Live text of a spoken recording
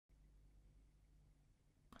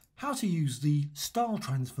How to use the style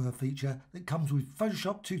transfer feature that comes with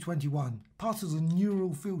Photoshop 221, part of the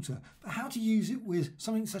neural filter, but how to use it with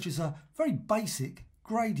something such as a very basic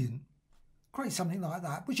gradient. Create something like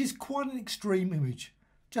that, which is quite an extreme image,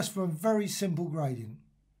 just from a very simple gradient.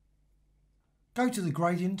 Go to the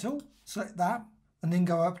gradient tool, select that, and then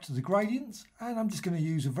go up to the gradients, and I'm just going to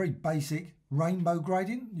use a very basic rainbow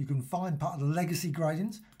gradient. You can find part of the legacy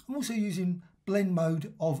gradients. I'm also using blend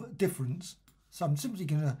mode of difference. So I'm simply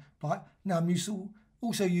going to apply. Now I'm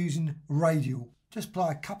also using radial. Just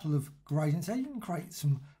apply a couple of gradients there. You can create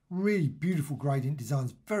some really beautiful gradient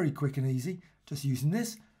designs very quick and easy just using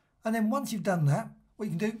this. And then once you've done that, what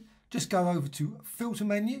you can do, just go over to filter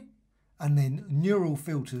menu and then neural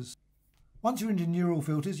filters. Once you're into neural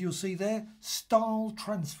filters, you'll see there style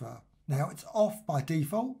transfer. Now it's off by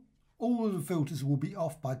default. All of the filters will be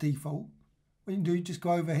off by default. What you can do, just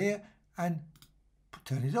go over here and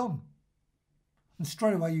turn it on. And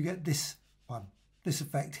straight away you get this one, this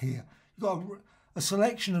effect here. You've got a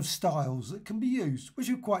selection of styles that can be used, which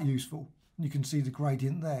are quite useful. And you can see the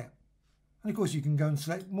gradient there. And of course you can go and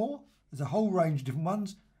select more. There's a whole range of different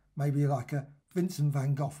ones, maybe like a Vincent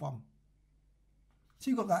Van Gogh one. So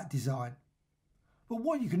you've got that design. But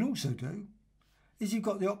what you can also do is you've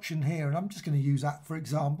got the option here, and I'm just going to use that for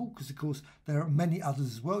example, because of course there are many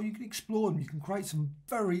others as well. You can explore them, you can create some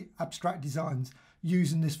very abstract designs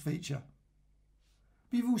using this feature.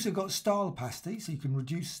 But you've also got style opacity, so you can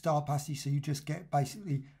reduce style opacity so you just get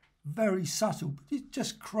basically very subtle, but it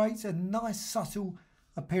just creates a nice subtle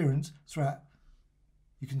appearance throughout.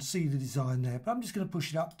 You can see the design there, but I'm just going to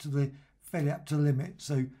push it up to the fairly up to the limit,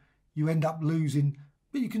 so you end up losing,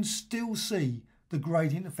 but you can still see the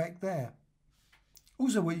gradient effect there.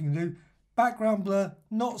 Also what you can do, background blur,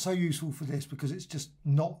 not so useful for this because it's just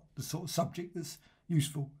not the sort of subject that's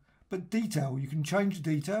useful. But detail, you can change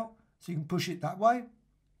the detail, so you can push it that way.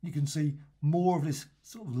 You can see more of this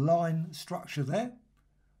sort of line structure there.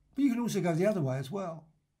 But you can also go the other way as well.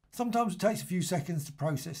 Sometimes it takes a few seconds to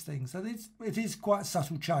process things, so it is quite a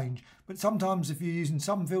subtle change. But sometimes if you're using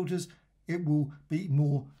some filters, it will be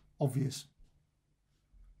more obvious.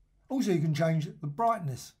 Also, you can change the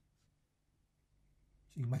brightness.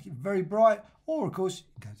 So you can make it very bright, or of course,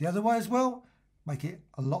 you can go the other way as well, make it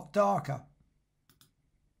a lot darker.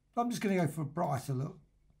 But I'm just going to go for a brighter look.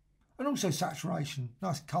 And also saturation,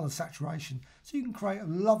 nice colour saturation. So you can create a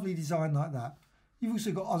lovely design like that. You've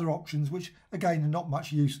also got other options, which again are not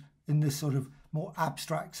much use in this sort of more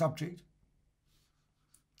abstract subject.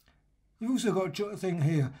 You've also got a thing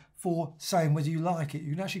here for saying whether you like it.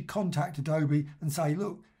 You can actually contact Adobe and say,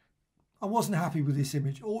 look, I wasn't happy with this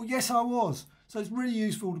image, or yes I was. So it's really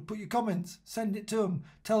useful to put your comments, send it to them,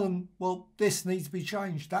 tell them, well, this needs to be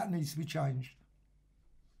changed, that needs to be changed.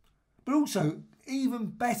 But also, even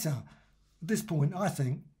better at this point, I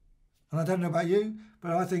think, and I don't know about you,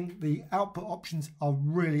 but I think the output options are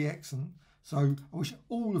really excellent. So I wish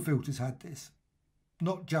all the filters had this,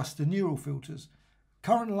 not just the neural filters.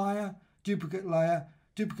 Current layer, duplicate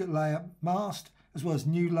layer, masked, as well as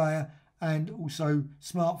new layer, and also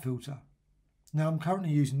smart filter. Now I'm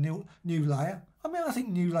currently using new layer. I mean, I think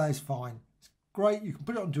new layer is fine. It's great. You can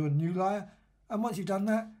put it onto a new layer, and once you've done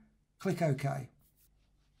that, click OK.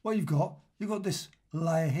 What you've got this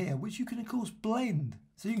layer here, which you can of course blend.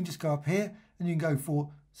 So you can just go up here and you can go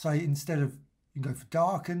for, say, instead of, you can go for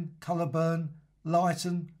darken, color burn,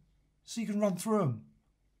 lighten, so you can run through them.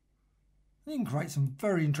 And you can create some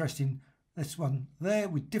very interesting, this one there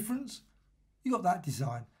with difference. You got that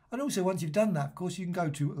design. And also once you've done that, of course, you can go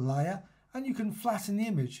to layer and you can flatten the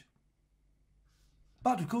image.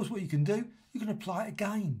 But of course what you can do, you can apply it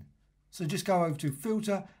again. So just go over to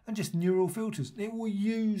filter and just neural filters. It will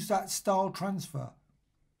use that style transfer.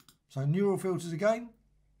 So neural filters again,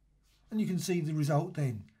 and you can see the result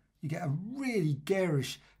then. You get a really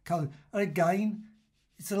garish colour. And again,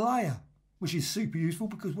 it's a layer, which is super useful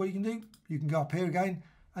because what you can do, you can go up here again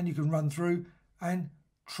and you can run through and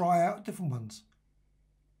try out different ones.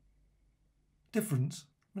 Difference.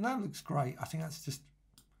 I mean, that looks great. I think that's just...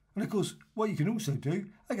 And of course, what you can also do,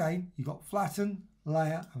 again, you've got flatten,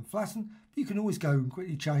 layer and flatten. But you can always go and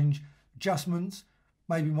quickly change adjustments,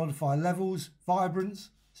 maybe modify levels, vibrance.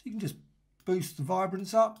 So you can just boost the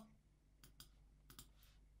vibrance up.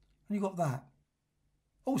 And you've got that.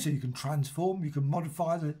 Also, you can transform, you can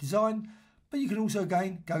modify the design, but you can also,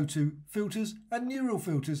 again, go to filters and neural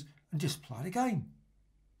filters and just apply it again.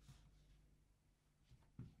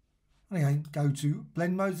 And again, go to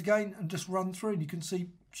blend modes again and just run through, and you can see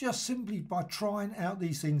just simply by trying out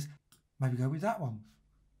these things, maybe go with that one.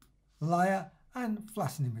 Layer and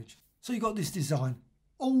flatten image. So you've got this design,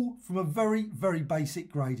 all from a very, very basic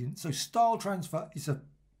gradient. So style transfer is a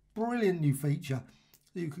brilliant new feature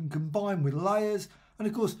that you can combine with layers, and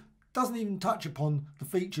of course doesn't even touch upon the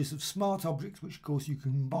features of smart objects, which of course you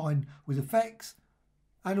can combine with effects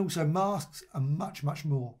and also masks and much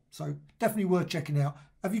more. So definitely worth checking out.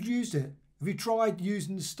 Have you used it? Have you tried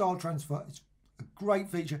using the style transfer? It's a great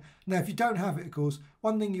feature. Now if you don't have it, of course,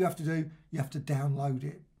 one thing you have to do, you have to download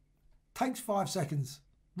it. Takes 5 seconds,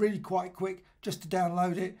 really quite quick just to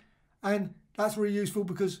download it, and that's really useful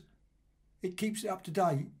because it keeps it up to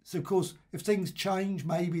date. So of course if things change,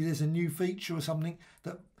 maybe there's a new feature or something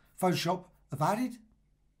that Photoshop have added,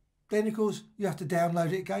 then of course you have to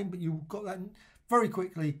download it again, but you've got that very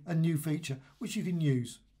quickly, a new feature which you can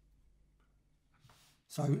use.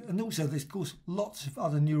 So, and also there's of course lots of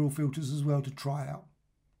other neural filters as well to try out.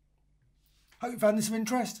 Hope you found this of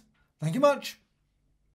interest. Thank you much.